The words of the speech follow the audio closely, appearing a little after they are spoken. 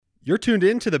You're tuned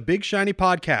in to the Big Shiny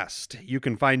Podcast. You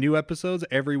can find new episodes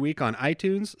every week on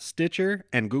iTunes, Stitcher,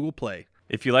 and Google Play.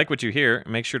 If you like what you hear,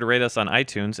 make sure to rate us on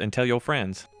iTunes and tell your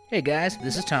friends. Hey guys,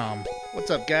 this is Tom.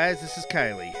 What's up, guys? This is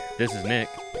Kylie. This is Nick.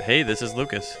 Hey, this is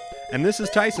Lucas. And this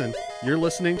is Tyson. You're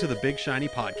listening to the Big Shiny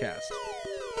Podcast.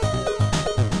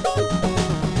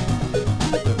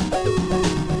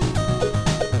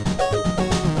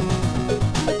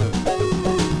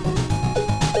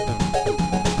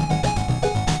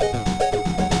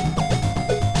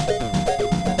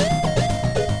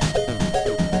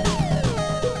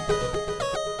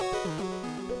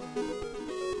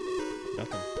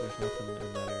 There's nothing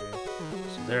in that area.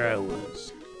 So there I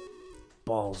was,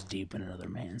 balls deep in another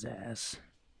man's ass.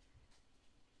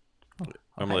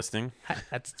 I'm Hi. listening. Hi,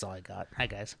 that's all I got. Hi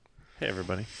guys. Hey,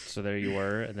 everybody. So there you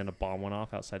were, and then a bomb went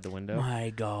off outside the window. My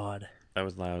God. That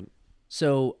was loud.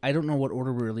 So I don't know what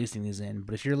order we're releasing these in,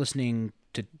 but if you're listening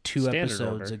to two Standard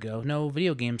episodes order. ago, no,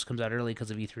 video games comes out early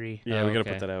because of E3, Yeah, Oh, we gotta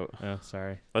okay. put that out. Oh,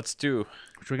 sorry. Let's do.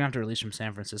 which we're gonna have to release from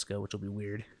San Francisco, which will be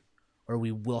weird. Or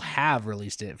we will have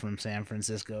released it from San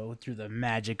Francisco through the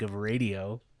magic of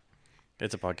radio.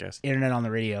 It's a podcast. Internet on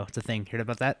the radio. It's a thing. Heard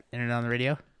about that? Internet on the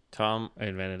radio? Tom, I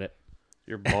invented it.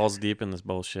 you're balls deep in this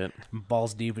bullshit.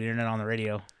 Balls deep with internet on the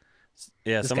radio.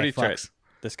 Yeah, This somebody guy tried. fucks.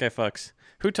 This guy fucks.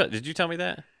 Did you tell me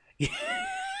that? Yeah,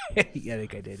 I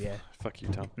think I did, yeah. Fuck you,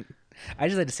 Tom. I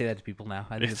just like to say that to people now.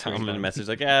 I think it's Tell very him in a fun. message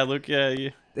like, yeah, Luke, yeah,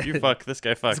 you fuck. This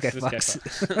guy fucks. This guy This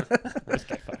guy fucks. This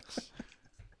guy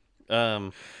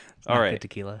fucks. All Not right. good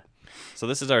tequila. So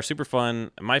this is our super fun,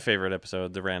 my favorite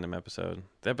episode, the random episode,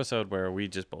 the episode where we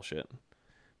just bullshit.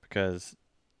 Because,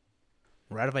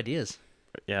 We're out of ideas.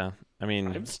 yeah, I mean,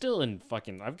 I'm still in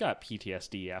fucking. I've got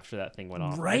PTSD after that thing went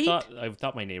off. Right? I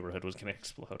thought my neighborhood was gonna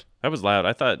explode. that was loud.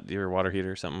 I thought your water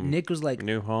heater or something. Nick was like,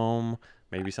 New home.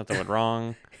 Maybe something went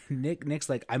wrong. Nick's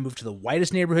like, I moved to the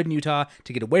whitest neighborhood in Utah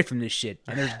to get away from this shit,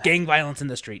 and there's gang violence in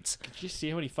the streets. Did you see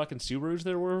how many fucking Subarus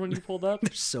there were when you pulled up?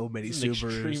 There's so many This is an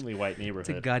Subarus. extremely white It's a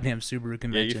neighborhood. goddamn Subaru Yeah,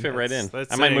 convention. you fit right in.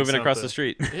 That's I might saying moving across the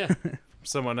something. street. Yeah.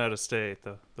 Someone out of state,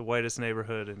 the whitest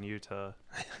neighborhood in Utah.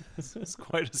 It's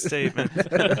quite a statement.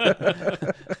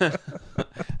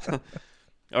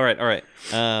 All right.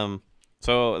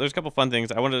 So there's a couple fun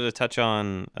things. I wanted to touch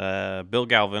on Bill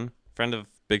Galvin, friend of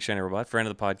Big Shiny Robot, friend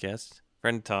of the podcast,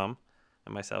 friend of Tom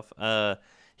and myself.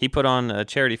 He put on a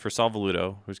charity for Saul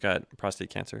Voluto, who's got prostate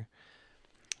cancer.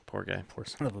 Poor guy. Poor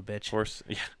son of a bitch. Horse.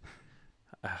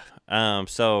 Yeah.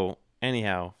 So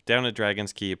anyhow, down at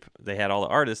Dragon's Keep, they had all the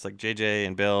artists like JJ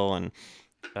and Bill and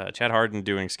Chad Harden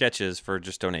doing sketches for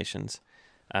just donations.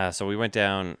 So we went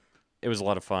down. It was a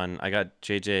lot of fun. I got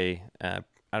JJ.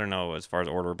 I don't know as far as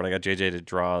order, but I got JJ to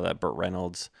draw that Burt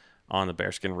Reynolds on the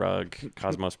bearskin rug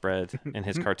Cosmo spread in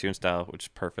his cartoon style, which is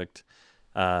perfect.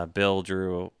 Bill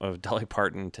drew of Dolly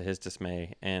Parton to his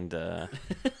dismay, and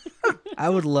I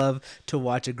would love to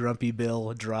watch a grumpy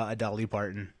Bill draw a Dolly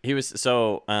Parton. he was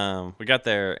so. We got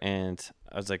there, and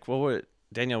I was like, "Well,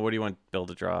 Danielle, what do you want Bill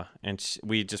to draw?" And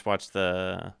we just watched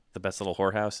the Best Little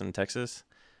Whorehouse in Texas,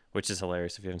 which is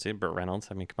hilarious if you haven't seen it. Burt Reynolds.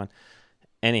 I mean, come on.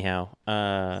 Anyhow,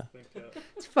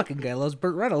 This fucking guy loves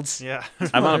Burt Reynolds. Yeah.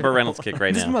 I'm on a Burt Reynolds kick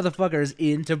right This now. motherfucker is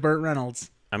into Burt Reynolds.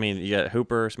 I mean, you got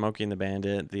Hooper, Smokey and the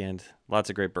Bandit at the end.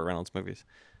 Lots of great Burt Reynolds movies.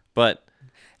 But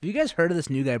Have you guys heard of this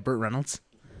new guy, Burt Reynolds?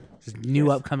 This new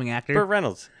upcoming actor. Burt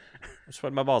Reynolds. I'm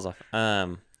sweating my balls off.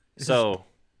 So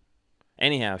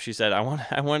anyhow, she said, I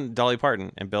want Dolly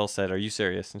Parton. And Bill said, are you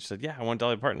serious? And she said, yeah, I want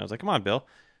Dolly Parton. I was like, come on, Bill.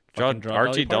 Fucking draw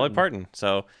Archie Dolly Dolly Parton.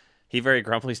 So he very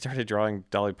grumpily started drawing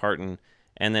Dolly Parton.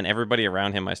 And then everybody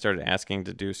around him, I started asking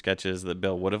to do sketches that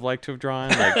Bill would have liked to have drawn,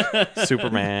 like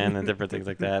Superman and different things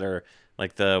like that. Or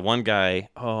like the one guy,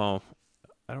 I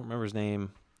don't remember his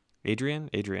name. Adrian,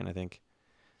 I think.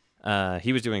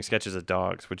 He was doing sketches of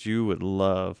dogs, which you would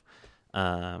love.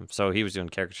 So he was doing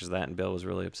caricatures of that, and Bill was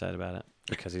really upset about it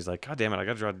because he's like, God damn it, I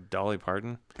got to draw Dolly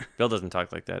Parton. Bill doesn't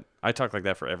talk like that. I talk like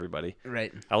that for everybody.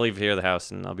 Right. I'll leave here at the house,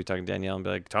 and I'll be talking to Danielle and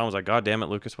be like, Tom was like, God damn it,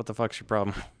 Lucas, what the fuck's your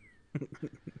problem?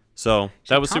 So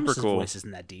that was Thomas's super cool. voice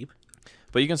isn't that deep.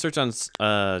 But you can search on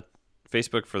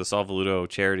Facebook for the Saul Voluto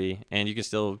charity, and you can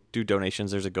still do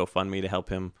donations. There's a GoFundMe to help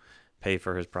him pay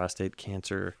for his prostate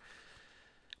cancer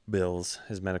bills,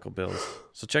 his medical bills.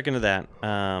 So check into that.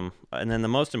 And then the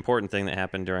most important thing that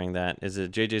happened during that is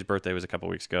that JJ's birthday was a couple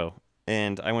weeks ago,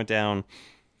 and I went down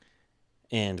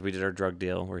and we did our drug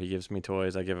deal where he gives me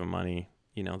toys, I give him money,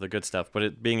 you know, the good stuff. But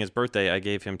it being his birthday, I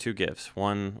gave him 2 gifts.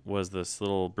 One was this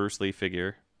little Bruce Lee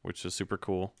figure, which was super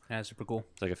cool. Yeah, super cool.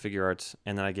 It's like a figure arts.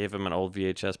 And then I gave him an old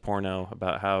VHS porno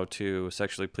about how to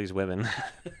sexually please women.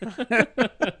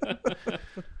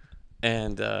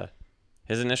 And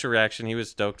His initial reaction, he was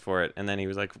stoked for it, and then he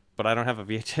was like, but I don't have a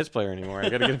VHS player anymore. I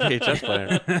got to get a VHS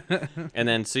player. And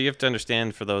then, so you have to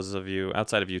understand, for those of you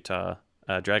outside of Utah,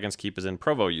 Dragon's Keep is in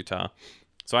Provo, Utah.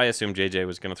 So I assumed JJ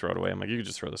was going to throw it away. I'm like, you can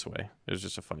just throw this away. It was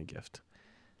just a funny gift.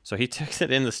 So he takes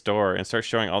it in the store and starts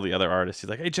showing all the other artists. He's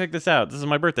like, hey, check this out. This is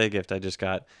my birthday gift I just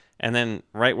got. And then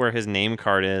right where his name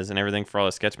card is and everything for all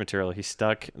his sketch material, he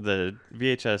stuck the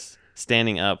VHS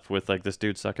standing up with like this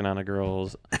dude sucking on a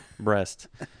girl's breast.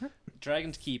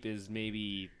 Dragon's Keep is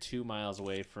maybe 2 miles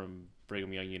away from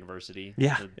Brigham Young University.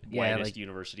 Yeah. The Yeah, widest like-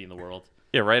 university in the world.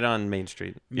 Yeah, right on Main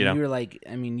Street. You know, You were like,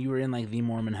 I mean, you were in like the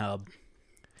Mormon hub.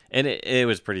 and it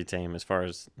was pretty tame as far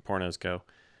as pornos go.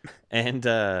 And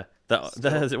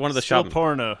one of the Still shop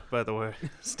porno, by the way.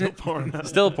 Still porno.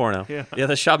 still porno. Yeah.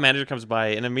 The shop manager comes by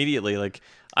and immediately, like,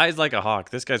 eyes like a hawk.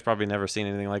 This guy's probably never seen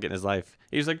anything like it in his life.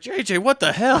 He was like, JJ, what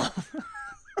the hell?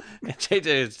 And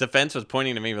JJ's defense was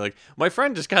pointing to me like, my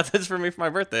friend just got this for me for my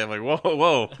birthday. I'm like,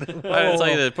 whoa. I didn't tell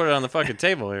you to put it on the fucking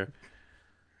table here.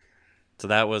 So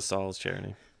that was Saul's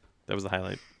charity. That was the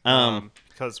highlight.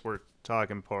 Because we're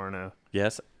talking porno.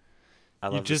 Yes. I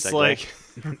love You this just segue. like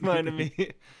reminded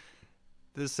me.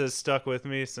 This has stuck with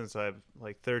me since I'm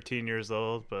like 13 years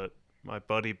old. But my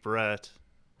buddy Brett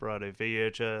brought a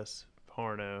VHS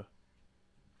porno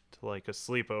to like a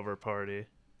sleepover party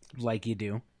Like you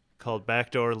do. called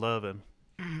Backdoor Lovin',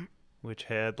 which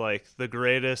had like the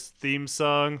greatest theme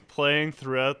song playing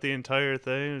throughout the entire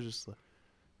thing. It was just like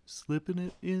slipping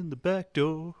it in the back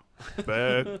door.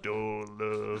 Backdoor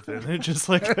love, and it just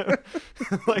like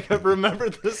like I remember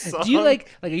this song. Do you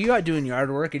like are you out doing yard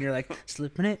work and you're like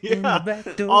slipping it in the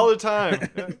back door? all the time.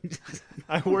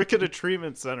 I work at a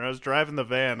treatment center. I was driving the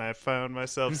van. I found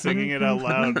myself singing it out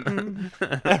loud.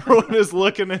 Everyone is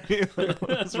looking at me like,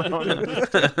 what's wrong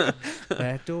with this?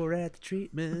 Back door at the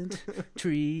treatment.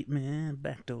 Treatment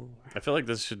back door. I feel like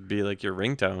this should be like your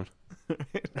ringtone. I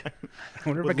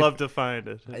wonder if I Would could, love to find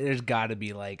it. there's got to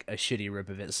be like a shitty rip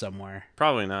of it somewhere.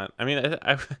 Probably not. I mean,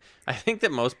 I think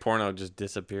that most porno just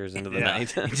disappears into the Yeah.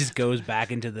 night. It just goes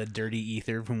back into the dirty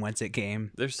ether from whence it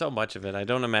came. There's so much of it. I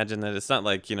don't imagine that it's not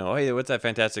like, oh, hey, what's that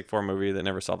Fantastic Four movie that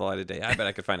never saw the light of day? I bet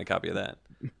I could find a copy of that.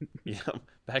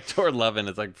 Backdoor Lovin'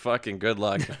 is like fucking good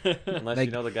luck. Unless Like,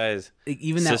 you know the guy's Like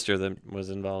even that, sister that was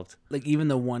involved. like even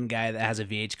the one guy that has a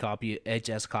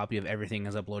VHS copy of everything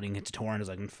is uploading it to torrent is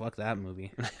like, fuck that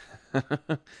movie.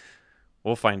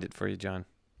 We'll find it for you, John.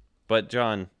 But,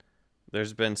 John,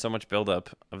 there's been so much buildup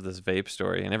of this vape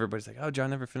story, and everybody's like, oh, John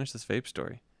never finished this vape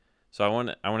story. So I want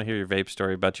to hear your vape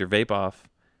story about your vape off,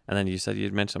 and then you said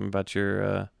you'd mentioned something about your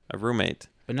a roommate.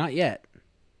 But not yet.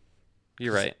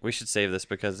 You're right. We should save this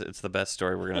because it's the best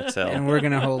story we're going to tell. And we're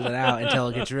gonna hold it out until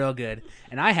it gets real good.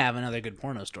 And I have another good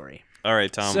porno story. All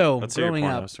right, Tom. So, let's hear your growing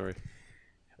porno up- story.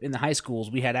 In the high schools,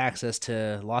 we had access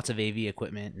to lots of AV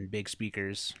equipment and big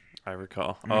speakers. I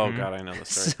recall. Oh, God, I know the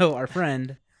story. So our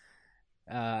friend,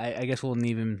 I guess we'll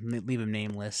leave him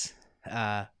nameless.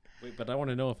 Wait, but I want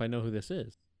to know if I know who this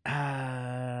is.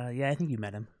 Yeah, I think you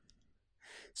met him.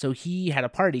 So he had a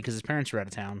party because his parents were out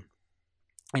of town,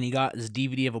 and he got this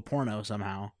DVD of a porno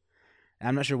somehow. And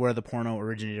I'm not sure where the porno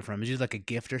originated from. Is it like a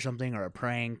gift or something, or a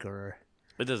prank, or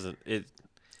It doesn't. It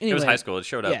anyway, was high school. It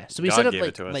showed up. Yeah, so he God set up gave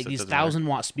it to us. like It these doesn't matter.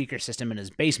 1,000-watt speaker system in his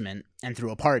basement and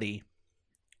threw a party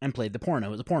and played the porno.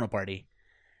 It was a porno party.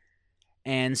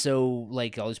 And so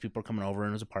like all these people were coming over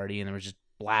and it was a party and they were just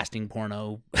blasting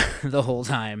porno the whole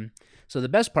time. So the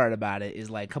best part about it is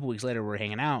like a couple weeks later we're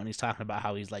hanging out and he's talking about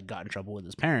how he's like got in trouble with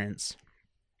his parents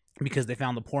because they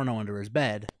found the porno under his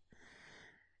bed.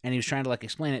 And he was trying to like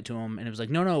explain it to him and it was like,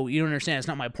 no, you don't understand. It's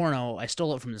not my porno. I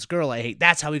stole it from this girl I hate.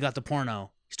 That's how he got the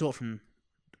porno. He stole it from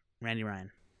Randy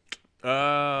Ryan. Oh,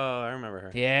 I remember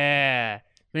her. Yeah.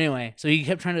 But anyway, so he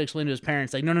kept trying to explain to his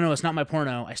parents, like, no, it's not my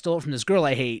porno. I stole it from this girl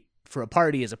I hate for a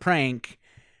party as a prank.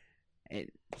 I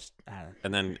don't know.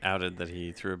 And then outed that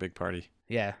he threw a big party.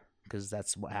 Yeah, because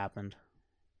that's what happened.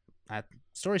 That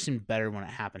story seemed better when it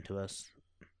happened to us.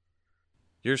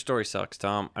 Your story sucks,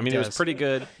 Tom. I mean, It it was does. pretty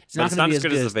good, It's but not it's going not to be as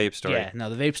good as the vape story. Yeah, no,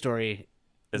 the vape story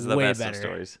It's the way best better. of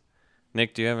stories.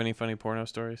 Nick, do you have any funny porno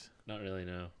stories? Not really,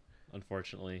 no.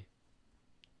 Unfortunately.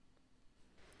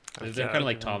 Okay. They're kind of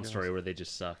like Tom's story where they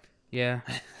just suck. Yeah.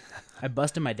 I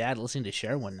busted my dad listening to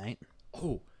Cher one night.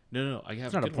 Oh, no. I have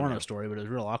It's not a good one porno now. story, but it was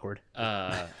real awkward.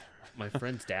 My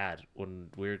friend's dad, when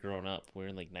we were growing up, we were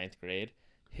in like 9th grade,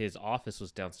 his office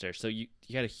was downstairs. So you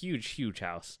had a huge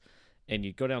house, and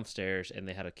you go downstairs, and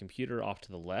they had a computer off to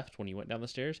the left when you went down the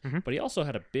stairs, but he also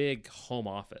had a big home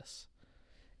office.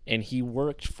 And he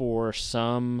worked for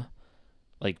some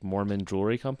like Mormon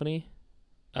jewelry company,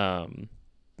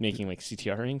 making like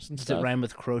CTR rings and Does stuff. it rhyme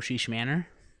with Crochet Schmanner?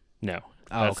 No.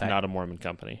 Oh, That's okay. not a Mormon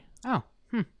company. Oh.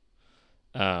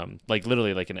 Like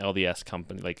literally like an LDS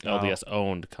company, like LDS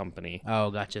owned company.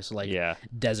 Oh, gotcha. So like Yeah.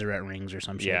 Deseret Rings or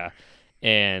some shit. Yeah.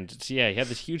 And so, yeah, he had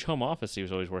this huge home office he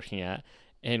was always working at.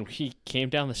 And he came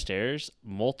down the stairs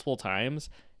multiple times,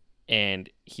 and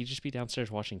he'd just be downstairs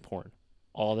watching porn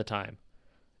all the time.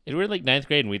 And we were like ninth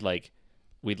grade, and we'd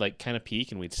kind of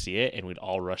peek, and we'd see it, and we'd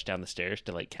all rush down the stairs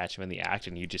to like catch him in the act,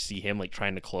 and you'd just see him like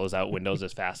trying to close out windows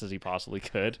as fast as he possibly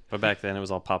could. But back then it was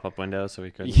all pop-up windows, so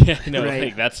we couldn't. Yeah, no, Right.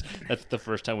 like that's the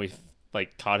first time we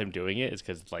like caught him doing it, is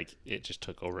because like it just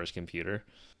took over his computer.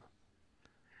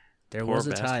 There Poor was a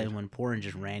bastard. time when porn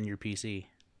just ran your PC.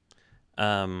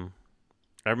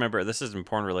 I remember, this isn't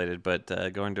porn related, but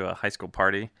going to a high school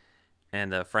party,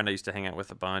 and a friend I used to hang out with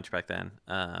a bunch back then.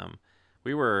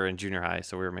 We were in junior high,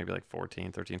 so we were maybe like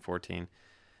 13, 14,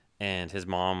 and his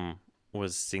mom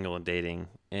was single and dating,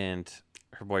 and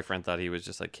her boyfriend thought he was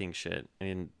just like king shit,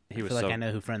 and he I was feel so like I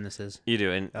know who friend this is. you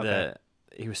do, and Okay.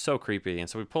 he was so creepy, and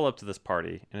so we pull up to this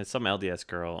party, and it's some LDS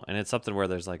girl, and it's something where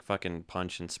there's like fucking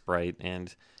punch and Sprite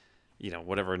and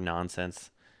whatever nonsense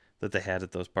that they had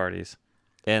at those parties,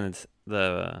 and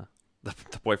the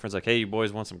boyfriend's like, "Hey, you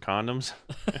boys want some condoms?"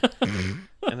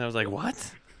 And I was like,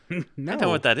 "What? No. I know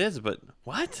what that is, but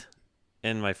what?"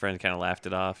 And my friend kind of laughed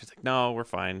it off. He's like, "No, we're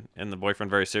fine." And the boyfriend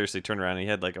very seriously turned around and he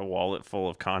had like a wallet full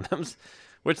of condoms,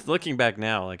 which looking back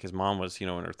now, like his mom was, in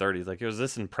her 30s. Like, was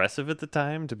this impressive at the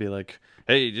time to be like,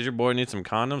 "Hey, did your boy need some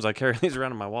condoms? I carry these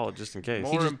around in my wallet just in case."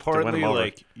 More To win 'em importantly, over.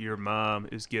 like, your mom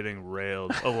is getting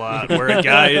railed a lot, where a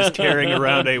guy is carrying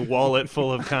around a wallet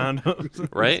full of condoms.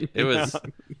 Right? It was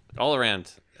all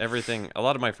around everything. A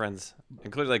lot of my friends,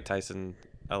 including like Tyson,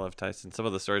 I love Tyson. Some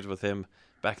of the stories with him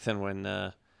back then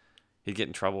when he'd get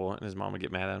in trouble and his mom would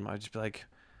get mad at him, I'd just be like,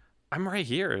 "I'm right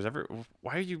here.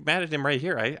 Why are you mad at him right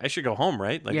here? I should go home,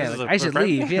 right? Like, yeah, this is like, a I should friend-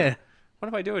 leave. Yeah. What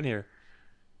am I doing here?"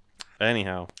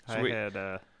 Anyhow, so I we-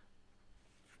 had,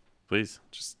 please.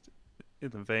 just in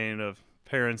the vein of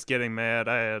parents getting mad,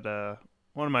 I had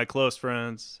one of my close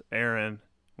friends, Aaron,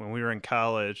 when we were in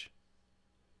college,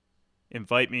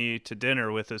 invite me to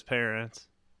dinner with his parents.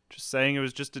 Just saying it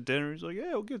was just a dinner. He's like,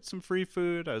 "Yeah, we'll get some free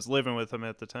food." I was living with him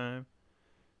at the time.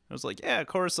 I was like, "Yeah, of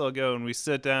course I'll go." And we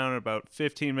sit down about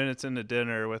 15 minutes into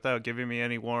dinner without giving me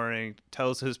any warning.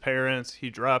 Tells his parents he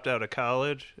dropped out of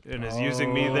college and is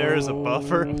using me there as a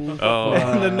buffer. Oh,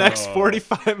 And the next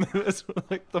 45 minutes were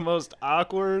like the most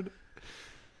awkward.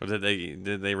 did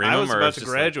they ring I him was or about it's to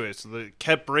just graduate, so they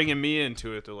kept bringing me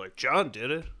into it. They're like, "John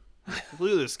did it.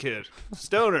 Look at this kid,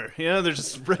 stoner." They're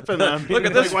just ripping on me. Look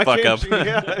at Like, this "Why fuck can't up." you-"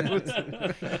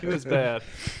 Yeah, it was bad.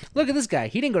 Look at this guy.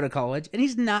 He didn't go to college, and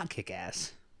he's not kick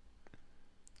ass.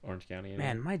 Orange County.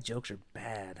 Man, my jokes are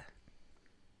bad.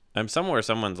 I'm somewhere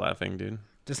someone's laughing, dude.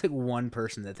 There's like one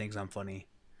person that thinks I'm funny,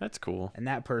 That's cool. and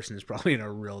that person is probably in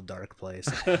a real dark place.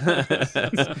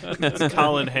 It's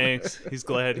Colin Hanks. He's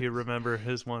glad he remembered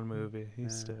his one movie.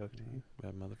 He's stoked.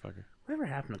 Bad motherfucker. Whatever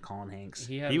happened to Colin Hanks?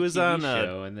 had He a was TV on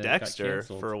show and then it got Dexter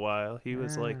canceled. for a while. He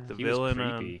was like the He was villain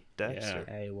on creepy. Dexter.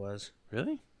 Yeah, he was.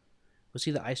 Really? Was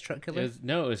he the ice truck It killer? was,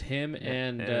 no, it was him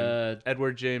and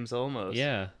Edward James Olmos.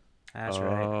 yeah. That's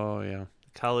right. Oh, yeah.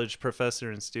 College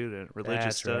professor and student,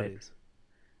 religious That's right. studies.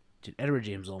 Dude, Edward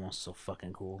James Olmos is so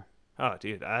fucking cool. Oh,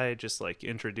 dude, I just like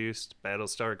introduced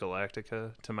Battlestar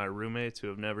Galactica to my roommates who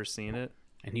have never seen it,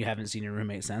 And you haven't seen your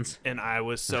roommate since? and I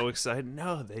was so excited.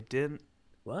 No, they didn't.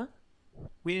 What?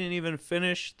 We didn't even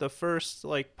finish the first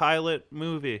like pilot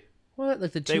movie. What?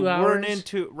 Like the They 2 hours? weren't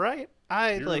into right.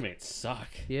 I Your like roommates suck.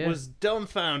 Yeah. was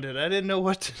dumbfounded. I didn't know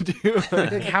what to do.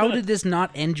 Like, how did this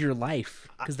not end your life?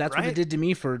 Because that's what it Right? did to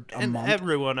me for a And month.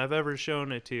 everyone I've ever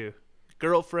shown it to,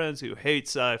 girlfriends who hate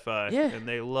sci-fi, Yeah. and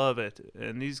they love it,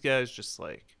 and these guys just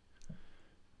like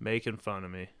making fun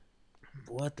of me.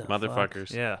 What the fuck?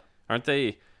 Motherfuckers. Yeah, Aren't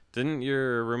they? Didn't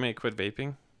your roommate quit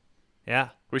vaping? yeah.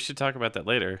 We should talk about that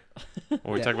later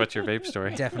when we talk about your vape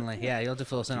story. Definitely. Yeah, you'll have to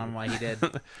fill us in on why he did.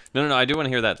 No. I do want to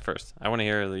hear that first. I want to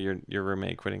hear your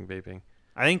roommate quitting vaping.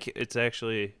 I think it's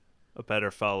actually a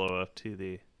better follow-up to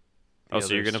the Oh,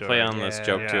 so you're other gonna play story. on this Yeah,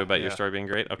 joke too yeah, about your yeah. story being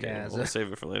great? Okay, Yeah, we'll so-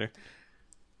 save it for later.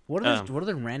 What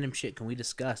other random shit can we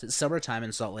discuss? It's summertime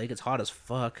in Salt Lake. It's hot as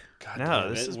fuck. No,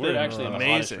 this has We're been actually in the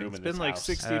hottest amazing. room It's in been this like house.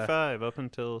 65 up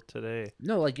until today.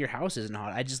 No, like your house isn't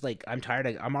hot. I just like I'm tired.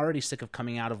 I'm already sick of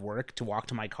coming out of work to walk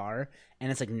to my car,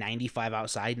 and it's like 95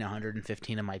 outside and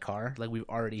 115 in my car. Like we've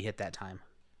already hit that time.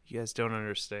 You guys don't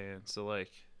understand. So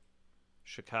like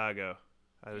Chicago,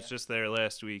 I was just there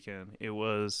last weekend. It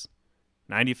was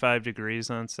 95 degrees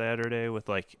on Saturday with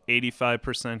like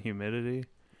 85% humidity.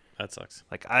 That sucks.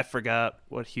 Like I forgot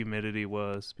what humidity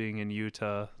was being in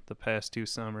Utah the past 2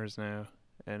 summers now.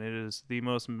 and it is the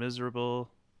most miserable.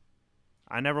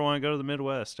 I never want to go to the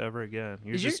Midwest ever again.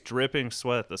 You're Is just dripping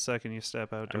sweat the second you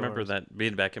step I outdoors. remember that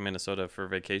being back in Minnesota for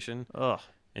vacation Ugh.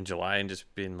 in July and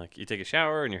just being like, you take a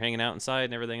shower and you're hanging out inside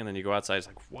and everything, and then you go outside. It's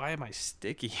like, why am I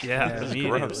sticky? Yeah, This is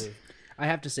immediately. gross. I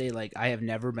have to say, like, I have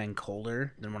never been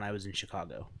colder than when I was in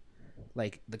Chicago.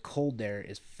 Like, the cold there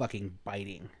is fucking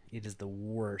biting. It is the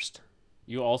worst.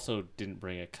 You also didn't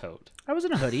bring a coat. I was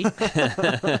in a hoodie.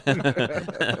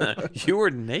 You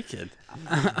were naked.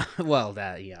 Well,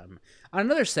 that, yeah.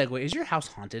 Another segue, is your house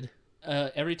haunted?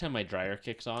 Every time my dryer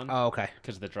kicks on, Oh, okay.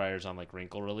 because the dryer's on like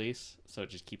wrinkle release, so it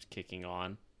just keeps kicking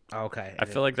on. Okay. I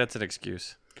feel like that's an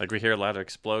excuse. Like we hear a lot of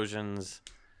explosions,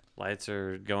 lights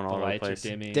are going all The over the lights are place.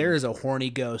 dimming. there is a horny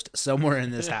ghost somewhere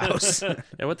in this house. Yeah,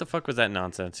 what the fuck was that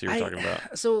nonsense you were talking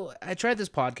about? So I tried this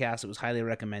podcast. It was highly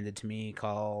recommended to me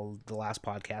called The Last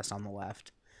Podcast on the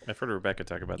Left. I've heard Rebecca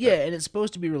talk about Yeah, that. and it's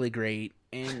supposed to be really great.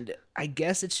 And I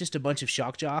guess it's just a bunch of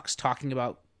shock jocks talking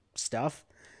about stuff.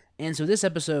 And so this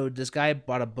episode, this guy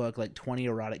bought a book, like 20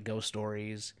 erotic ghost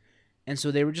stories. And so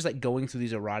they were just like going through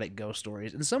these erotic ghost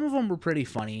stories. And some of them were pretty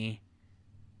funny.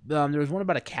 There was one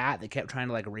about a cat that kept trying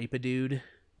to like rape a dude.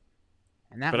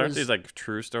 And that But aren't was these like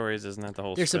true stories? Isn't that the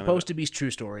whole they're spin of supposed it? to be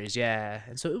true stories, yeah.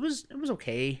 And so it was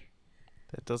okay.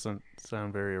 That doesn't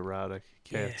sound very erotic.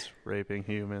 Cats raping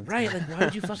humans. Right, like why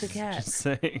would you fuck a cat? Just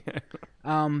saying.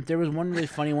 There was one really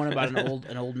funny one about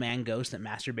an old man ghost that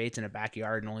masturbates in a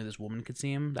backyard and only this woman could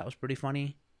see him. That was pretty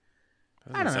funny.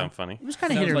 That I doesn't don't know. sound funny. It was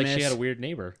kind of Sounds hit or like miss. she had a weird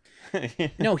neighbor.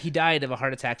 No, he died of a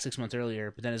heart attack 6 months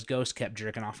earlier, but then his ghost kept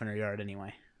jerking off in her yard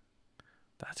anyway.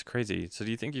 That's crazy. So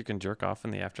do you think you can jerk off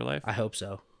in the afterlife? I hope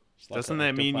so. Just like Doesn't the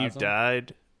that mean you ectoplasm.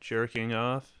 died jerking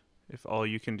off? If all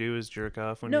you can do is jerk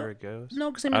off when No. you're a ghost?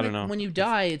 No, because I I mean, don't like, know. when you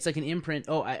die, it's like an imprint.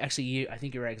 Oh, I think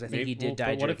you're right, because I think Maybe- he did well,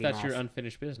 die but what if jerking that's off. your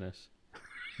unfinished business?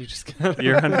 You just gotta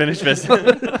Your unfinished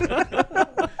business.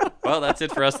 Well, that's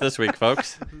it for us this week,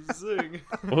 folks. zing.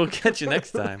 We'll catch you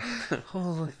next time.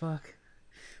 Holy fuck.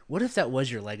 What if that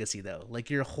was your legacy, though? Like,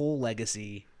 your whole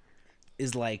legacy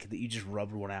is like that you just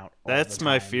rubbed one out. all That's the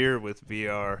my time. fear with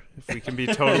VR. If we can be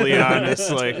totally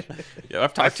honest, like Yeah,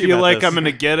 I've talked I to you feel about like this. I'm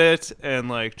gonna get it and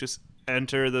like just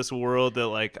enter this world that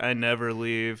like I never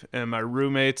leave, and my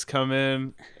roommates come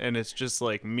in, and it's just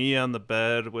like me on the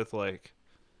bed with like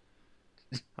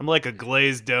I'm like a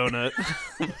glazed donut,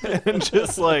 and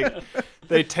just like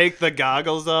they take the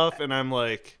goggles off, and I'm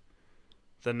like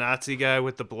the Nazi guy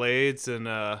with the blades and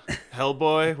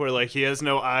Hellboy, where like he has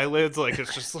no eyelids. Like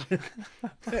it's just like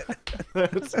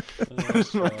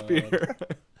that's my fear.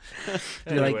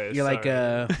 You're like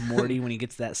sorry. Morty when he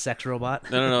gets that sex robot.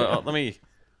 No. Let me,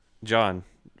 John,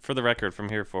 for the record, from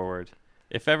here forward,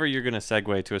 if ever you're going to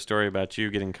segue to a story about you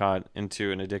getting caught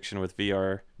into an addiction with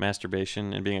VR,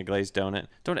 masturbation, and being a glazed donut,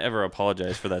 don't ever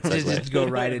apologize for that just segue. go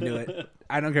right into it.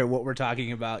 I don't care what we're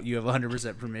talking about. You have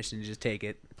 100% permission to just take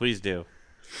it. Please do.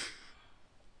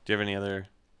 Do you have any other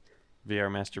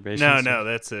VR masturbation? No,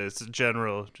 that's it. It's a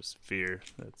general just fear.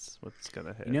 That's what's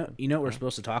gonna happen. You know what we're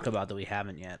supposed to talk about that we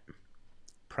haven't yet?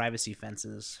 Privacy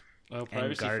fences. Oh,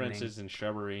 privacy gardening. fences and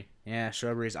shrubbery. Yeah,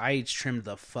 shrubberies. I trimmed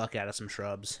the fuck out of some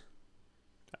shrubs.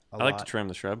 A I like to lot. trim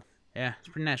the shrub. Yeah, it's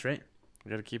pretty nice, right?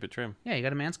 You got to keep it trim. Yeah, you got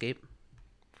to manscape.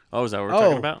 Oh, is that what we're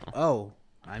talking about? Oh,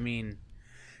 I mean,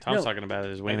 Tom's no. talking about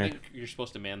it his I wiener. think you're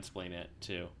supposed to mansplain it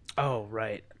too. oh,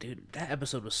 right. Dude, that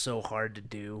episode was so hard to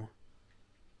do.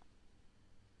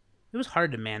 It was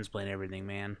hard to mansplain everything,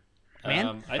 man.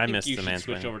 Man? I I think missed you the should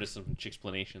switch mansplaining. over to some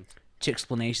explanations.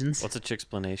 Chicksplanations. What's a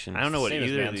chicksplanation? I don't know what Same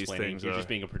as either of these mansplaining. things You're are. just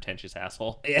being a pretentious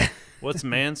asshole. Yeah. What's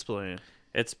mansplaining?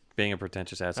 It's being a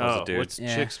pretentious asshole as Oh, a dude. what's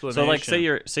Yeah. chicksplanation? So like, say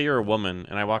you're a woman,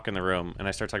 and I walk in the room, and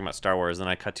I start talking about Star Wars, and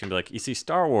I cut to you and be like, "You see,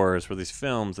 Star Wars were these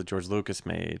films that George Lucas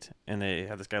made, and they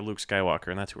have this guy Luke Skywalker,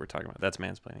 and that's who we're talking about. That's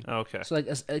mansplaining." Okay. So, like,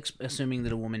 assuming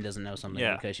that a woman doesn't know something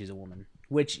Yeah. because she's a woman.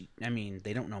 Which, I mean,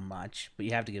 they don't know much, but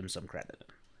you have to give them some credit.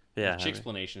 Yeah. I mean,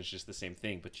 Chicksplanation is just the same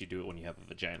thing, but you do it when you have a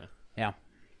vagina. Yeah.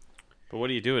 but what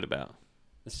do you do it about?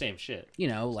 The same shit. You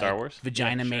know, Star like Wars?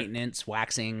 vagina Yeah, sure. maintenance,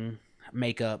 waxing,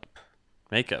 makeup.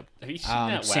 Makeup. Have you seen Um,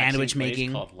 that waxing sandwich place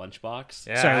making. called Lunchbox?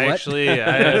 Yeah, Sorry, what? actually,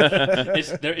 I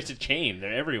It's a chain.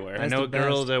 They're everywhere. I know a the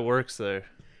girl best. that works there.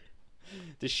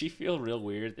 Does she feel real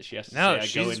weird that she has to No, say, I go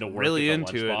she's into work really with a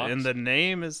into it, lunchbox? and the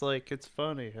name is like it's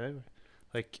funny.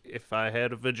 Like if I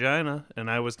had a vagina and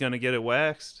I was gonna get it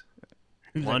waxed,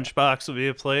 Lunchbox would be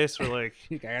a place where like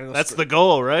I gotta go that's the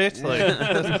goal, right? Like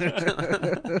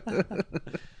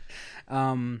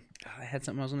I had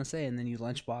something I was gonna say, and then you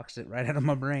lunchboxed it right out of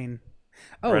my brain.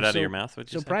 Oh, right out so, of your mouth,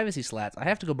 would you So say? privacy slats. I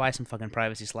have to go buy some fucking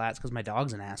privacy slats because my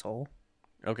dog's an asshole.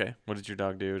 Okay. What did your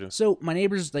dog do? So my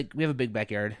neighbors, like, we have a big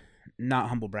backyard, not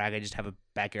humble brag, I just have a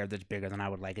backyard that's bigger than I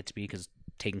would like it to be because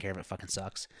taking care of it fucking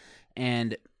sucks.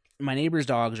 And my neighbor's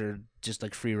dogs are just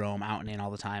like free roam out and in all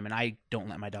the time, and I don't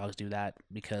let my dogs do that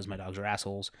because my dogs are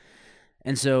assholes.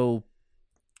 And so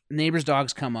neighbor's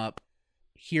dogs come up,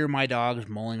 hear my dogs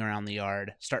mulling around the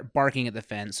yard, start barking at the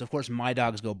fence. So of course my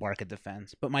dogs go bark at the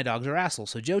fence, but my dogs are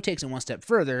assholes. So Joe takes it one step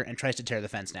further and tries to tear the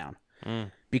fence down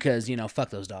because, you know, fuck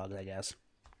those dogs, I guess.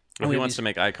 Well, And he we wants have to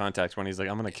make eye contact when he's like,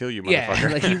 I'm going to kill you, yeah,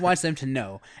 motherfucker. like he wants them to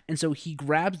know. And so he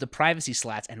grabs the privacy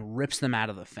slats and rips them out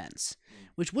of the fence,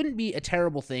 which wouldn't be a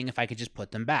terrible thing if I could just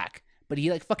put them back. But he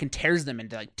like fucking tears them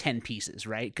into like 10 pieces,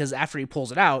 right? Because after he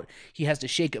pulls it out, he has to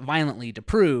shake it violently to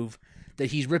prove that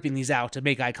he's ripping these out to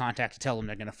make eye contact to tell them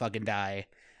they're going to fucking die.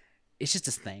 It's just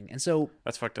this thing. And so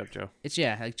That's fucked up, Joe. it's,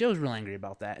 yeah, like Joe's real angry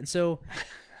about that. And so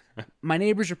my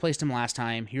neighbors replaced him last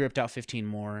time. He ripped out 15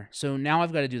 more. So now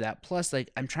I've got to do that. Plus, like,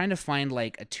 I'm trying to find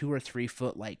like a 2 or 3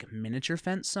 foot like miniature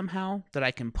fence somehow that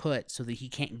I can put so that he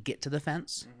can't get to the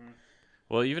fence.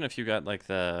 Well, even if you got like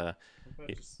the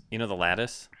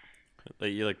lattice that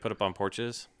you like put up on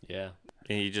porches, Yeah.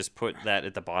 and you just put that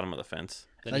at the bottom of the fence.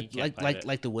 Then you Like can't like bite like it.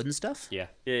 like the wooden stuff. Yeah.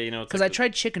 Yeah, you know, Because I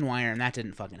tried chicken wire and that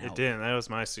didn't fucking It help. didn't. That was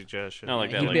my suggestion. No,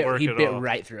 like that, He like, bit, work he at bit all.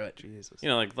 right through it. Jesus. you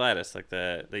know, like lattice, like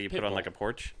that you put on Pitbull. like a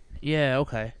porch. Yeah,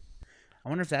 okay. I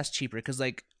wonder if that's cheaper because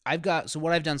like I've got, so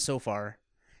what I've done so far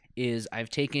is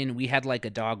we had like a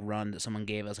dog run that someone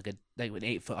gave us, like an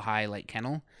 8 foot high like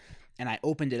kennel, and I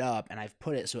opened it up and I've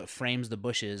put it so it frames the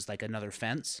bushes like another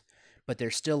fence, but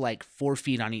there's still like 4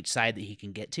 feet on each side that he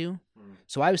can get to.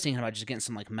 So I was thinking about just getting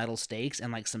some like metal stakes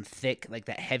and like some thick, like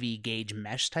that heavy gauge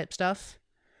mesh type stuff,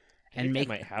 I and think I make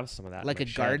might have some of that. in like my a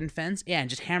shed. garden fence. Yeah, and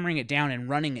just hammering it down and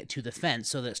running it to the fence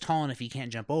so that it's tall enough he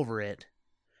can't jump over it.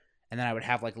 And then I would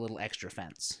have like a little extra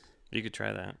fence. You could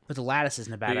try that. But the lattice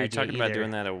isn't a bad But you're idea talking about either.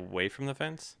 doing that away from the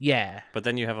fence, Yeah, but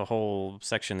then you have a whole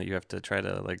section that you have to try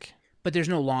to like. but there's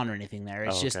no lawn or anything there.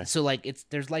 It's Oh, just okay. so like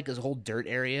there's like this whole dirt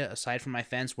area aside from my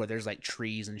fence where there's like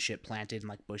trees and shit planted and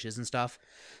like bushes and stuff.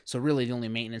 So really the only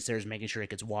maintenance there is making sure it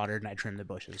gets watered and I trim the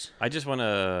bushes. I just want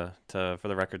to, for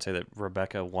the record, say that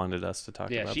Rebecca wanted us to talk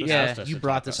Yeah, about she this. asked Yeah, us you to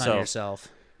brought talk this about on So- yourself.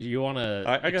 You want to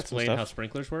I got some explain stuff. how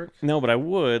sprinklers work? No, but I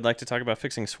would like to talk about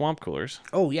fixing swamp coolers.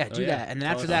 Oh yeah, do yeah. that. And then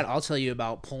Tell after us. that, I'll tell you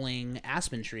about pulling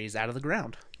aspen trees out of the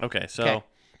ground. Okay, so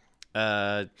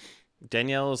Okay.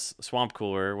 Danielle's swamp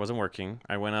cooler wasn't working.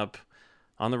 I went up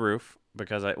on the roof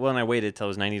because and I waited till it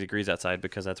was 90 degrees outside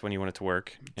because that's when you want it to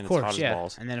work and Of it's course, hot as yeah.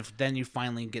 balls. And then you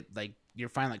finally get like you're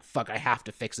finally like fuck, I have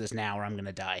to fix this now or I'm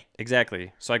gonna die.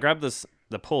 Exactly. So I grabbed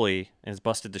the pulley and it's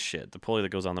busted to shit. The pulley that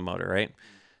goes on the motor, right?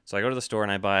 So I go to the store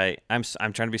and I buy. I'm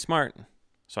trying to be smart,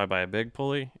 so I buy a big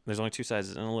pulley. There's only 2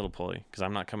 sizes and a little pulley because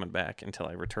I'm not coming back until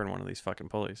I return one of these fucking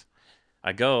pulleys.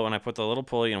 I go and I put the little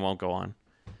pulley and it won't go on.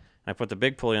 I put the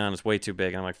big pulley on. It's way too big.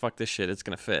 And I'm like, fuck this shit. It's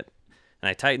gonna fit. And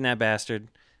I tighten that bastard.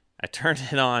 I turned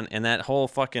it on and that whole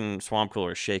fucking swamp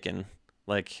cooler is shaking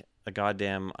like a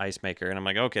goddamn ice maker. And I'm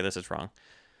like, okay, this is wrong.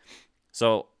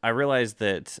 So I realized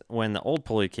that when the old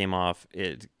pulley came off,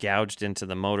 it gouged into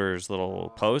the motor's little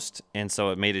post, and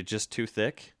so it made it just too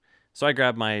thick. So I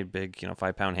grabbed my big,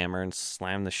 5-pound hammer and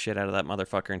slammed the shit out of that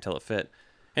motherfucker until it fit.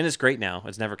 And it's great now.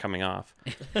 It's never coming off.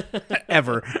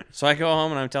 Ever. So I go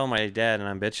home and I'm telling my dad and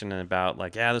I'm bitching about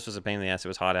like, yeah, this was a pain in the ass. It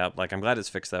was hot out. Like, I'm glad it's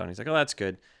fixed though. And he's like, oh, that's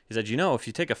good. He said, if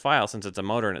you take a file, since it's a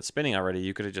motor and it's spinning already,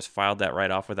 you could have just filed that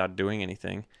right off without doing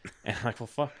anything. And I'm like,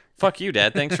 well, fuck you,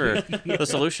 Dad. Thanks for the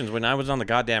solutions when I was on the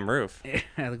goddamn roof.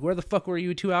 Like where the fuck were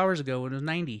you 2 hours ago when it was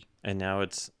 90? And now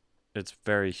it's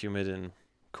very humid and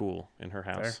cool in her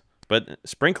house. Fair. But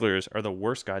sprinklers are the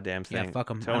worst goddamn thing. Yeah,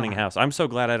 fuck 'em. To owning a house. I'm so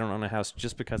glad I don't own a house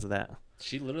just because of that.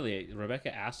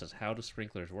 Rebecca asked us, how do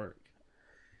sprinklers work?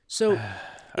 So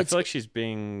I feel like she's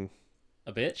being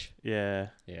A bitch? Yeah.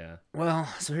 Yeah. well,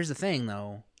 so here's the thing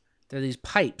though. There are these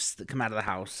pipes that come out of the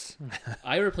house.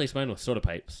 I replaced mine with soda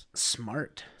pipes,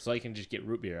 Smart. so I can just get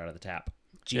root beer out of the tap.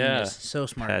 Genius. Yeah. So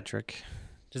smart. Patrick.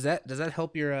 Does that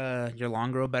help your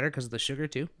lawn grow better because of the sugar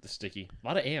too? The sticky. A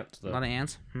lot of ants, though. A lot of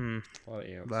ants. A lot of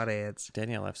ants. A lot of ants.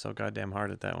 Danielle laughed so goddamn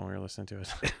hard at that when we were listening to it.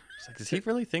 She's like, does he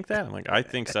really think that? I'm like, I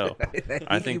think so.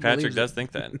 I think Patrick does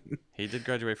think that. He did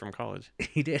graduate from college.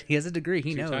 He did. He has a degree.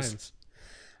 He 2 knows. times.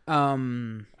 I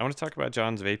want to talk about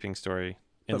John's vaping story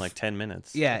in like 10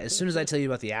 minutes. Yeah. As soon as I tell you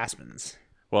about the aspens.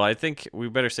 Well, I think we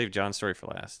better save John's story for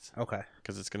last Okay.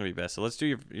 because it's going to be best. So let's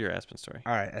do your Aspen story.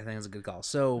 All right. I think it's a good call.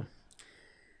 So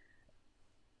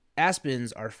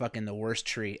aspens are fucking the worst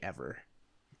tree ever.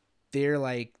 They're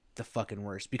like the fucking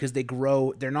worst because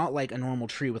they're not like a normal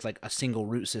tree with like a single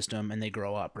root system and they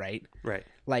grow up, right? Right.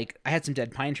 Like I had some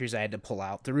dead pine trees I had to pull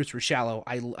out. The roots were shallow.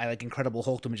 I like Incredible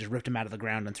Hulked them and just ripped them out of the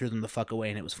ground and threw them the fuck away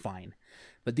and it was fine.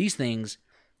 But these things,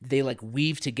 they like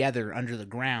weave together under the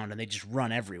ground and they just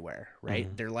run everywhere, right?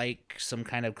 Mm-hmm. They're like some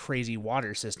kind of crazy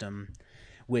water system,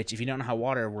 which if you don't know how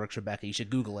water works, Rebecca, you should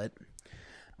Google it.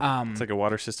 It's like a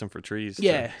water system for trees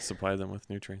Yeah. to supply them with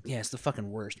nutrients. Yeah, it's the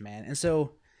fucking worst, man. And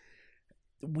so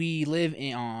we live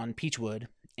on Peachwood,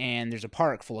 and there's a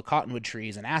park full of cottonwood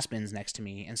trees and aspens next to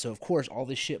me. And so, of course, all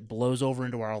this shit blows over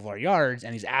into all of our yards,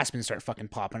 and these aspens start fucking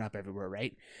popping up everywhere,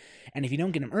 right? And if you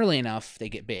don't get them early enough, they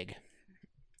get big.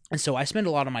 And so I spend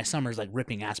a lot of my summers like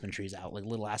ripping aspen trees out, like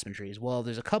little aspen trees. Well,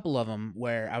 there's a couple of them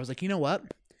where I was like, you know what?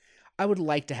 I would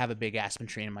like to have a big aspen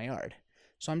tree in my yard.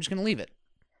 So I'm just going to leave it.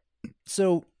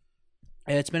 So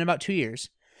it's been about 2 years,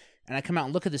 and I come out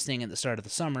and look at this thing at the start of the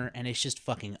summer, and it's just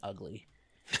fucking ugly.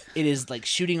 It is like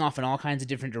shooting off in all kinds of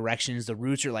different directions. The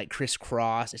roots are like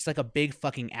crisscross. It's like a big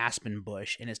fucking aspen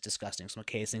bush, and it's disgusting. So,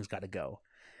 okay, this thing's got to go.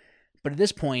 But at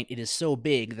this point, it is so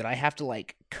big that I have to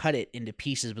like cut it into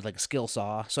pieces with like a skill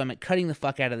saw. So I'm like cutting the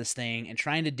fuck out of this thing and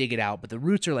trying to dig it out, but the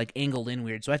roots are like angled in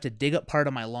weird. So I have to dig up part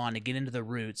of my lawn to get into the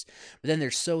roots. But then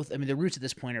the roots at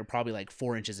this point are probably like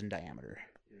 4 inches in diameter.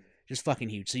 Just fucking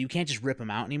huge. So you can't just rip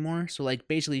them out anymore. So like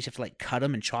basically you just have to like cut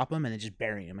them and chop them and then just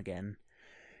bury them again.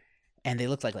 And they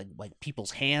looked like people's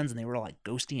hands, and they were all like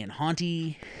ghosty and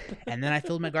haunty. And then I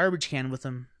filled my garbage can with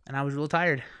them, and I was real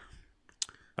tired.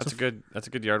 That's a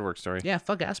good yard work story. Yeah,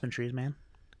 fuck aspen trees, man.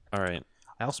 All right.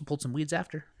 I also pulled some weeds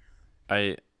after.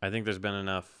 I think there's been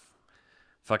enough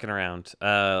fucking around.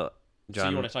 John, So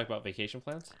you want to talk about vacation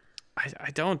plans? I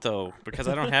don't though, because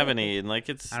I don't have any, and like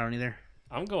it's. I don't either.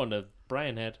 I'm going to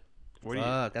Brian Head.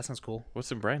 Fuck, that sounds cool.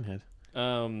 What's in Brian Head?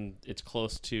 It's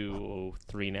close to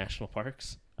 3 national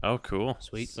parks. Oh, cool.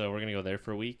 Sweet. So we're gonna go there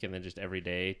for a week, and then just every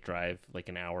day drive like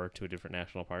an hour to a different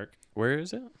national park. Where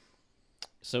is it?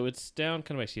 So it's down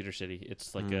kind of by Cedar City.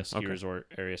 It's like a ski okay.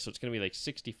 resort area. So it's going to be like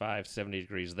 65, 70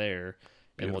 degrees there.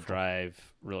 And we'll Beautiful.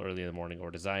 drive real early in the morning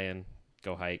over to Zion,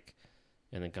 go hike,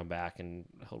 and then come back and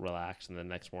relax. And then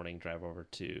next morning drive over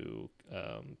to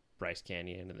Bryce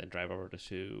Canyon and then drive over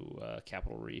to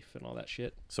Capitol Reef and all that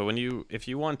shit. So if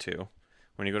you want to,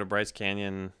 when you go to Bryce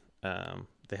Canyon,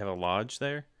 they have a lodge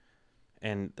there,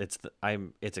 and it's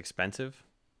expensive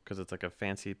because it's like a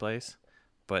fancy place.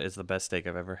 But it's the best steak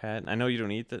I've ever had. I know you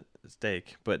don't eat the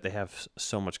steak, but they have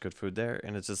so much good food there.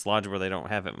 And it's this lodge where they don't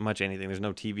have much anything. There's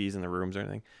no TVs in the rooms or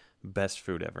anything. Best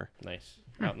food ever. Nice.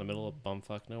 Out in the middle of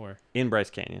bumfuck nowhere. In Bryce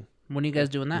Canyon. When are you guys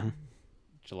doing that?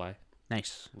 July.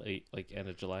 Nice. Late, like end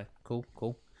of July.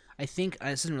 Cool. I think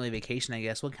this isn't really a vacation, I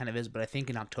guess. Well, it kind of is, but I think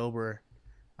in October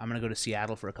I'm going to go to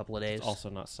Seattle for a couple of days. It's also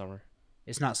not summer.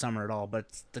 It's not summer at all, but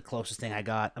it's the closest thing I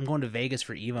got. I'm going to Vegas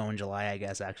for Evo in July, I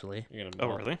guess, actually. You're gonna Oh,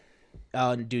 melt. really?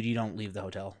 Dude, you don't leave the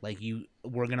hotel.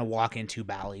 We're gonna walk into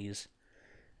Bally's,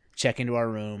 check into our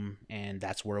room, and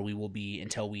that's where we will be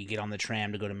until we get on the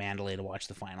tram to go to Mandalay to watch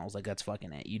the finals. Like, that's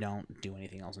fucking it. You don't do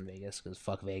anything else in Vegas because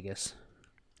fuck Vegas.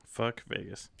 Fuck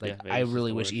Vegas. Like, Yeah, I Vegas is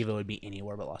really the wish worst. Evo would be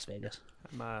anywhere but Las Vegas.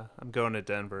 I'm going to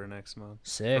Denver next month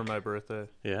Sick. for my birthday.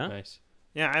 Yeah? Nice.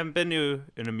 Yeah, I haven't been to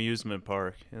an amusement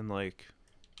park in like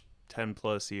 10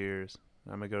 plus years.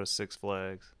 I'm gonna go to Six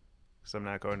Flags because I'm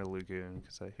not going to Lagoon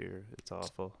because I hear it's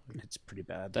awful. It's pretty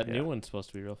bad. That Yeah. new one's supposed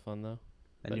to be real fun though.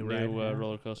 That That new new ride, yeah.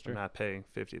 roller I'm coaster. not paying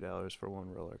 $50 for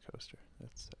one roller coaster.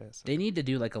 That's They need to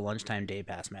do like a lunchtime day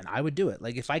pass, man. I would do it.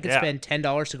 Like, if I could Yeah. spend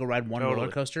 $10 to go ride one roller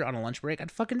Totally. coaster on a lunch break,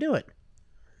 I'd fucking do it.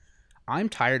 I'm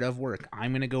tired of work.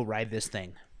 I'm gonna go ride this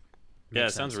thing. Yeah, it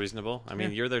Makes sounds sense. reasonable. I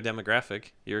mean, you're their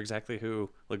demographic. You're exactly who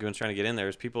Lagoon's trying to get in there.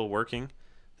 Is people working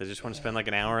that just want to spend like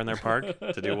an hour in their park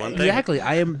to do one thing. Exactly.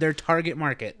 I am their target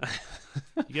market.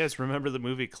 You guys remember the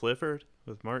movie Clifford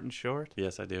with Martin Short?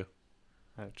 Yes, I do.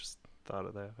 I just thought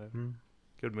of that.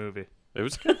 Good movie. It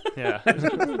was good. Yeah.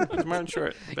 It was Martin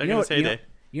Short back in his heyday.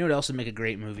 You know what else would make a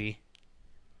great movie?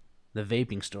 The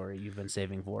vaping story you've been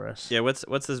saving for us. Yeah, what's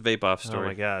this vape off Oh story?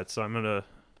 my god! So I'm gonna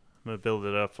build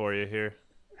it up for you here.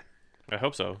 I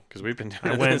hope so, because we've been doing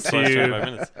I it went this last to- 25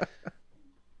 minutes.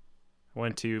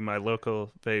 Went to my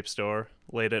local vape store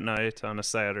late at night on a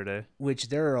Saturday. Which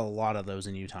there are a lot of those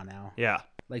in Utah now. Yeah.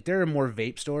 Like, there are more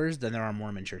vape stores than there are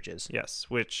Mormon churches. Yes,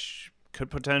 which could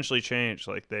potentially change.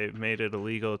 Like they made it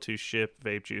illegal to ship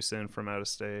vape juice in from out of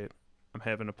state. I'm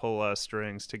having to pull a lot of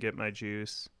strings to get my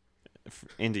juice.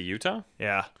 Into Utah?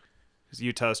 Yeah, because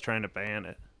Utah's trying to ban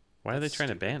it. Why are they trying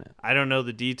to ban it? I don't know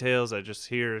the details. I just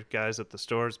hear guys at the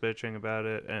stores bitching about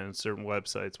it, and certain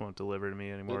websites won't deliver to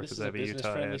me anymore Well, this because is I a have a Utah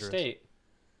business-friendly address. state.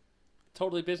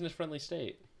 Totally business-friendly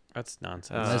state. That's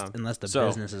nonsense. Unless the so,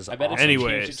 business is I bet if awesome. you changed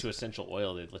Anyways. it to essential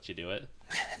oil, they'd let you do it.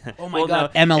 Oh my Well,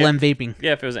 god, no, MLM vaping.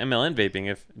 yeah, if it was MLN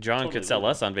vaping, if John Totally could sell legal.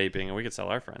 us on vaping and we could sell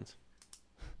our friends.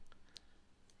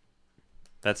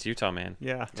 That's Utah, man.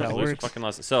 Yeah. That There's loose works. fucking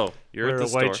laws. So you're Wear at a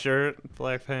the white store, shirt,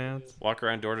 black pants. walk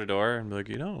around door to door, and be like,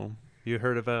 You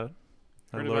heard about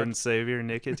our Heard Lord about- and Savior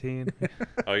nicotine?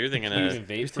 oh, you're thinking, You even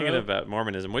vape, you're thinking bro? about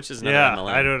Mormonism, which is another Yeah,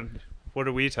 MLM. I don't. What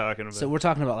are we talking about? So we're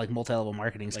talking about like multi-level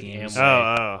marketing Like schemes,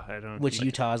 Amway. I don't. which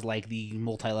Utah is like the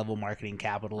multi-level marketing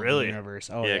capital of Really? the universe.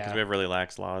 Oh yeah, yeah, because we have really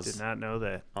lax laws did not know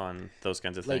that. on those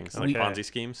kinds of Like, things, we- like Ponzi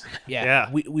schemes. yeah. Yeah.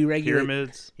 We regulate.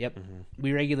 Pyramids. Yep,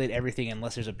 we regulate everything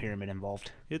unless there's a pyramid involved.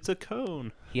 It's a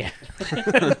cone. Yeah, It's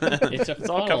a It's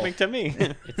all funnel. coming to me.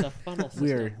 It's a funnel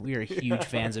system. we are huge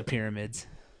fans of pyramids.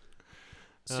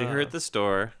 So you're at the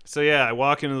store. So yeah, I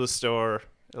walk into the store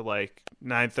at like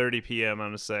 9:30 p.m.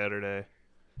 on a Saturday,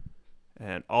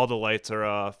 and all the lights are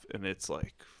off, and it's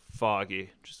like foggy,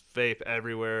 just vape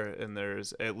everywhere, and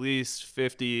there's at least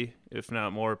 50, if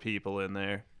not more, people in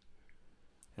there,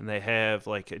 and they have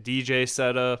like a DJ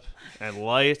setup and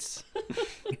lights,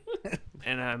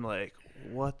 and I'm like,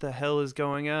 what the hell is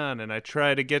going on? And I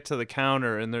try to get to the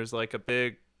counter, and there's like a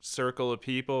big circle of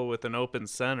people with an open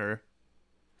center.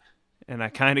 And I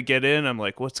kind of get in. I'm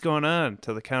like, what's going on?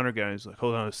 To the counter guy. He's like,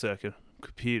 hold on a second. I'm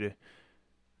competing.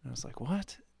 And I was like,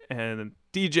 what? And then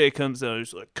DJ comes out.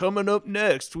 He's like, coming up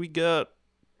next, we got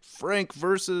Frank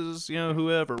versus,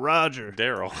 whoever, Roger.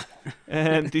 Daryl.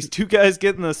 And these two guys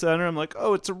get in the center. I'm like,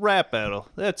 oh, it's a rap battle.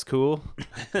 That's cool.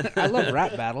 I love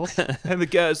rap battles. And the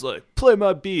guy's like, play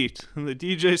my beat. And the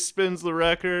DJ spins the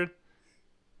record.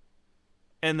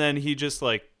 And then he just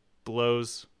like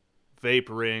blows vape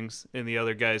rings in the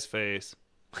other guy's face.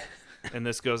 And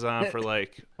this goes on for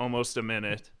like almost a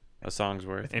minute. A song's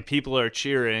worth. And people are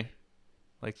cheering.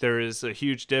 Like there is a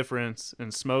huge difference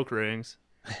in smoke rings.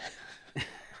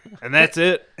 And that's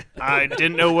it. I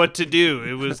didn't know what to do.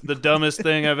 It was the dumbest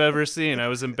thing I've ever seen. I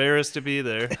was embarrassed to be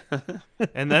there.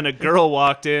 And then a girl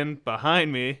walked in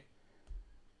behind me.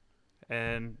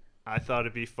 And I thought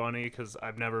it'd be funny because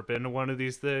I've never been to one of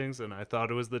these things, and I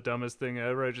thought it was the dumbest thing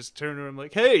ever. I just turned to her and I'm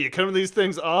like, hey, you come to these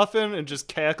things often? And just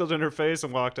cackled in her face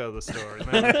and walked out of the store.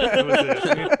 And that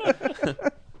was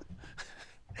it.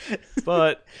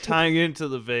 But tying into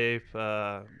the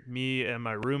vape, me and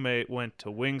my roommate went to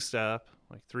Wingstop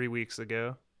like 3 weeks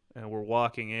ago, and we're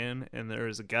walking in, and there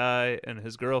is a guy and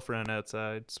his girlfriend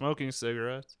outside smoking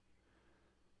cigarettes.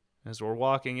 As we're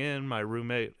walking in, my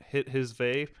roommate hit his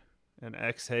vape and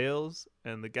exhales,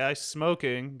 and the guy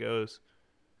smoking goes,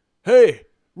 hey,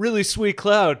 really sweet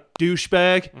cloud,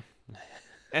 douchebag.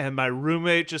 And my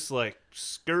roommate just like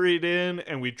scurried in,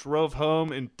 and we drove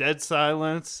home in dead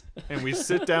silence, and we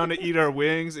sit down to eat our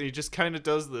wings, and he just kind of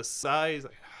does this sigh. He's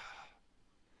like,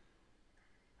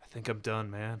 I think I'm done,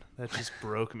 man. That just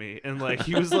broke me. And like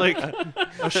he was like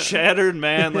a shattered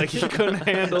man. Like he couldn't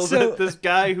handle that this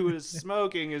guy who was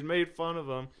smoking has made fun of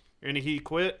him, and he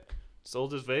quit.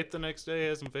 Sold his vape the next day.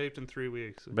 Hasn't vaped in 3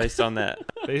 weeks. Based on that.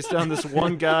 Based on this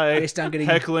one guy Based on getting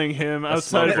heckling him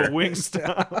outside of a smoker.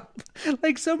 Wingstop.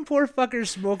 like some poor fucker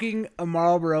smoking a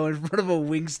Marlboro in front of a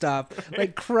Wingstop,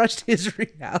 like crushed his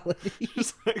reality.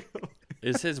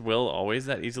 Is his will always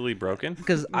that easily broken?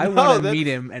 Because I No, want to that's- meet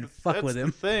him and fuck That's with the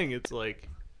him. thing. It's like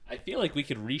I feel like we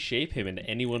could reshape him into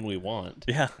anyone we want.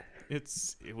 Yeah.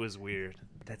 it was weird.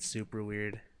 That's super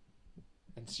weird.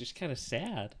 It's just kind of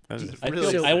sad. That is- I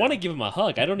Really feel I sad. want to give him a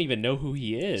hug. I don't even know who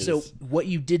he is. So what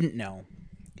you didn't know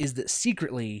is that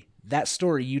secretly that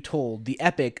story you told, the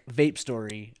epic vape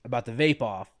story about the vape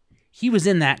off, he was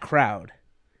in that crowd.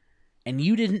 And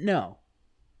you didn't know.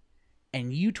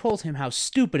 And you told him how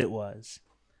stupid it was,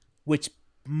 which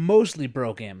mostly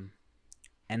broke him.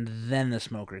 And then the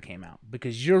smoker came out.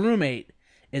 Because your roommate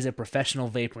is a professional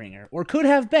vape ringer. Or could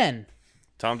have been,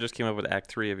 Tom just came up with Act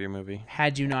 3 of your movie.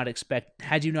 had you not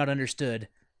understood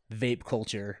vape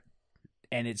culture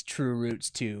and its true roots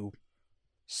to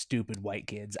stupid white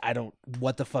kids.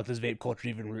 What the fuck does vape culture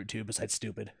even root to besides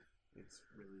stupid? It's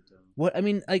really dumb. What, I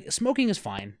mean, like, smoking is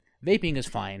fine. Vaping is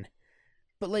fine.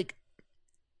 But, like,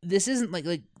 this isn't,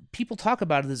 like, people talk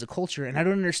about it as a culture, and I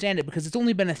don't understand it because it's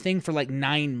only been a thing for, like,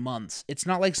 9 months. It's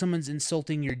not like someone's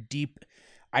insulting your deep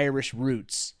Irish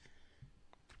roots.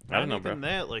 I don't know, Not even bro.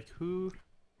 that. Like who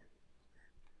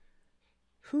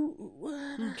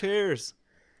Who cares?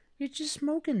 you're just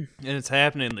smoking. And it's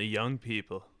happening to young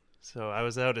people. So I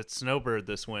was out at Snowbird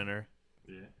this winter.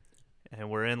 Yeah. And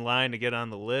we're in line to get on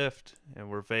the lift, and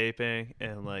we're vaping,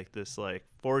 and like this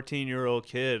 14-year-old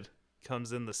kid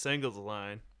comes in the singles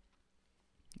line.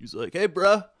 He's like, "Hey,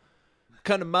 bro, what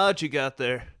kind of mod you got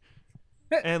there?"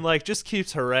 and like just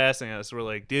keeps harassing us. We're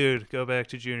like, dude, go back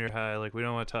to junior high. Like, we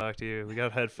don't want to talk to you. We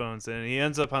got headphones in. And he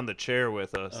ends up on the chair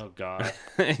with us. Oh God.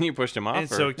 And you pushed him off. And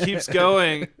so it keeps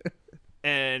going,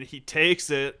 and he takes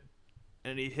it,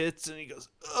 and he hits, and he goes,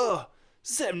 "Oh,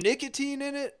 does this have nicotine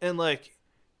in it?" And like,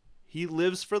 he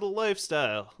lives for the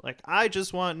lifestyle. Like, I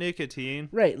just want nicotine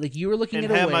Right, like you were looking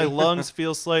and at a have my way. lungs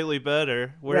feel slightly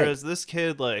better. Whereas this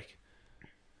kid, like,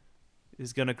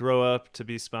 is gonna grow up to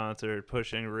be sponsored,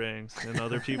 pushing rings in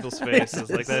other people's faces.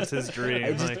 Like, that's his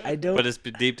dream. I don't. But his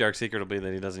deep dark secret will be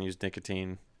that he doesn't use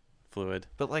nicotine fluid.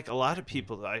 But like a lot of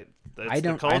people, that's I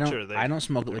don't. the culture. I don't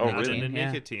smoke it with Oh, nicotine. really? into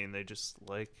Yeah. nicotine. They just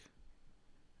like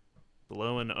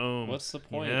blowing ohms. What's the you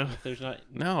point know? if there's not?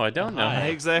 No, I don't know. Hi.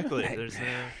 Exactly. There's no.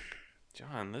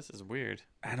 John, this is weird.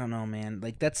 I don't know, man.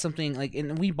 Like that's something like,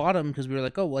 and we bought them because we were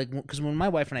like, oh, like because when my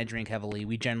wife and I drink heavily,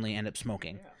 we generally end up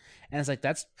smoking, and it's like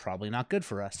that's probably not good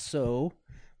for us. So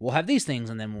we'll have these things,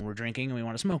 and then when we're drinking and we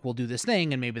want to smoke, we'll do this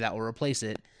thing, and maybe that will replace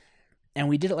it. And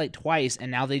we did it like twice, and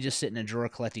now they just sit in a drawer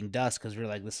collecting dust because we're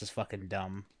like, this is fucking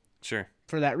dumb. Sure.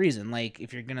 For that reason, like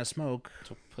if you're gonna smoke,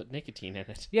 To put nicotine in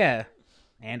it. yeah,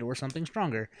 and or something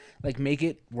stronger, like make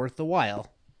it worth the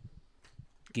while.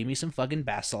 Give me some fucking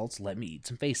bath salts. Let me eat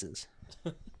some faces.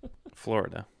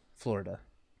 Florida. Florida.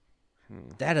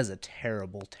 That is a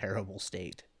terrible, terrible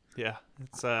state. Yeah.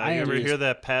 It's I you ever understand. hear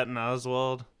that Patton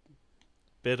Oswalt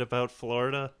bit about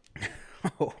Florida?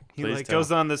 Oh, He Please like tell.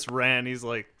 goes on this rant. He's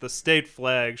like, the state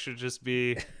flag should just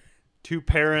be two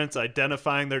parents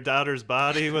identifying their daughter's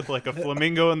body with like a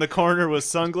flamingo in the corner with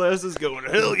sunglasses going,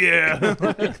 hell yeah.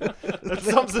 That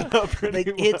sums it up pretty like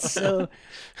well. it's so.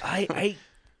 I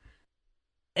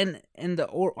and the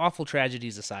awful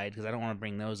tragedies aside, because I don't want to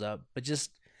bring those up, but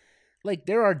just like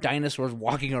there are dinosaurs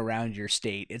walking around your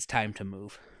state. It's time to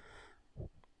move. You're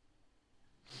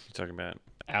talking about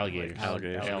Alligators.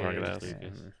 Alligators, crocodiles.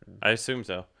 Lucas. I assume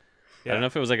so. I Yeah. don't know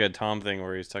if it was like a Tom thing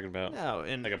where he's talking about. No,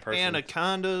 and Like a person.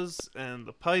 anacondas and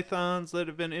the pythons that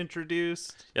have been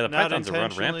introduced. Yeah, the not pythons have run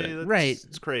intentionally, rampant. that's- Right.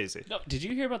 It's crazy. No, did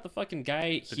you hear about the fucking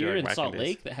guy Did you here like in whack Salt Indians?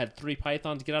 Lake that had 3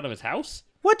 pythons get out of his house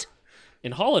What?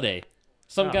 in Holiday?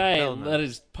 Some Oh, guy hell no. let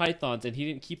his pythons, and he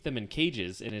didn't keep them in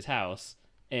cages in his house,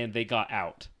 and they got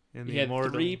out. In He the had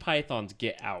immortal- 3 pythons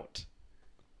get out.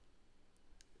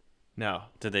 No.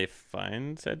 Did they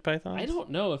find said pythons? I don't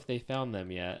know if they found them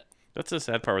yet. That's the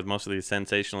sad part with most of these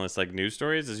sensationalist like news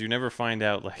stories is you never find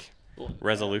out like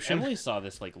resolution. Emily saw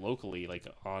this like locally, like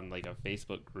on like a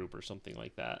Facebook group or something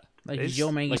like that, Like They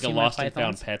Joe Man, you like a see my lost and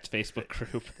found pythons? pets Facebook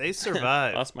group. They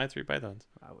survived. Lost my 3 pythons.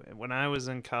 When I was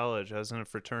in college, I was in a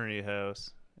fraternity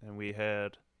house, and we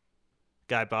had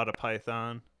guy bought a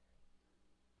python,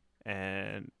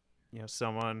 and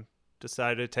someone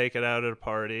decided to take it out at a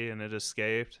party, and it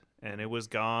escaped, and it was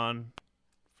gone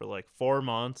for like 4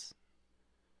 months.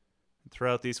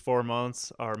 Throughout these 4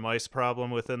 months, our mice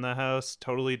problem within the house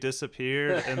totally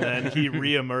disappeared, and then he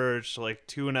reemerged like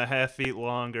 2.5 feet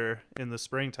longer in the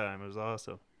springtime. It was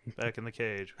awesome. Back in the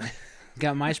cage.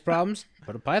 Got mice problems?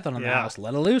 Put a python in the Yeah. house.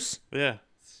 Let it loose. Yeah.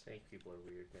 Snake people are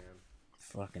weird, man.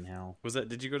 Fucking hell. Was that?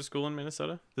 Did you go to school in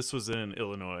Minnesota, This was in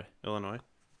Illinois. Illinois?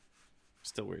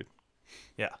 Still weird.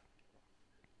 Yeah.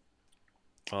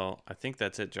 Well, I think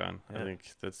that's it, John. I Yeah.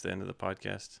 think that's the end of the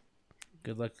podcast.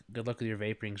 Good luck. Good luck with your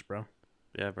vape rings, bro.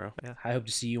 Yeah, bro. I hope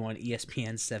to see you on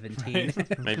ESPN 17.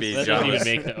 Maybe That John didn't was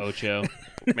even make the Ocho.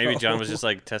 maybe John was just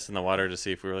like testing the water to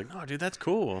see if we were like, "No, dude, that's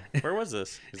cool. Where was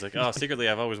this?" He's like, "Oh, secretly,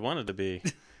 I've always wanted to be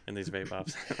in these vape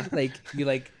pops." like you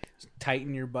like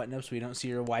tighten your button up so you don't see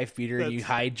your wife beater. And you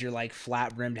That's- hide your like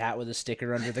flat brimmed hat with a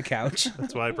sticker under the couch.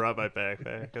 That's why I brought my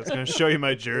backpack. I was going to show you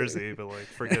my jersey, but like,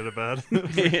 forget about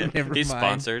it. Never He's mind.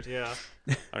 sponsored. Yeah.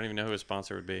 I don't even know who his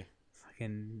sponsor would be.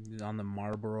 Fucking on the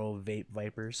Marlboro Vape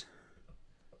Vipers.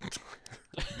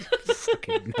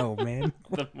 Fucking no, man.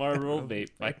 The Marlboro vape.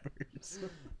 All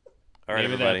right,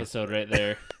 Name of the everybody. episode right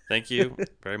there. Thank you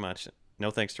very much.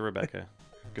 No thanks to Rebecca.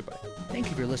 Goodbye.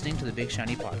 Thank you for listening to the Big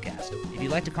Shiny Podcast. If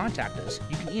you'd like to contact us,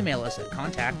 you can email us at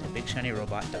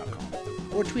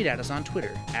contact@BigShinyRobot.com or tweet at us on Twitter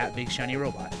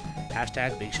 @BigShinyRobot,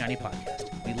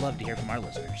 #BigShinyPodcast. We'd love to hear from our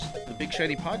listeners. The Big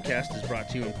Shiny Podcast is brought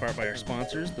to you in part by our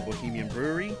sponsors, The Bohemian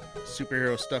Brewery,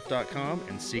 SuperheroStuff.com,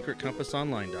 and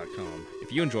SecretCompassOnline.com.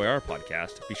 If you enjoy our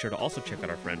podcast, be sure to also check out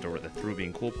our friends over at the Through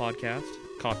Being Cool podcast,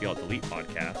 Coffee Alt Delete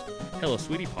podcast, Hello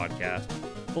Sweetie podcast,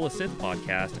 Full of Sith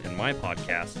podcast, and my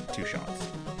podcast, Two Shots.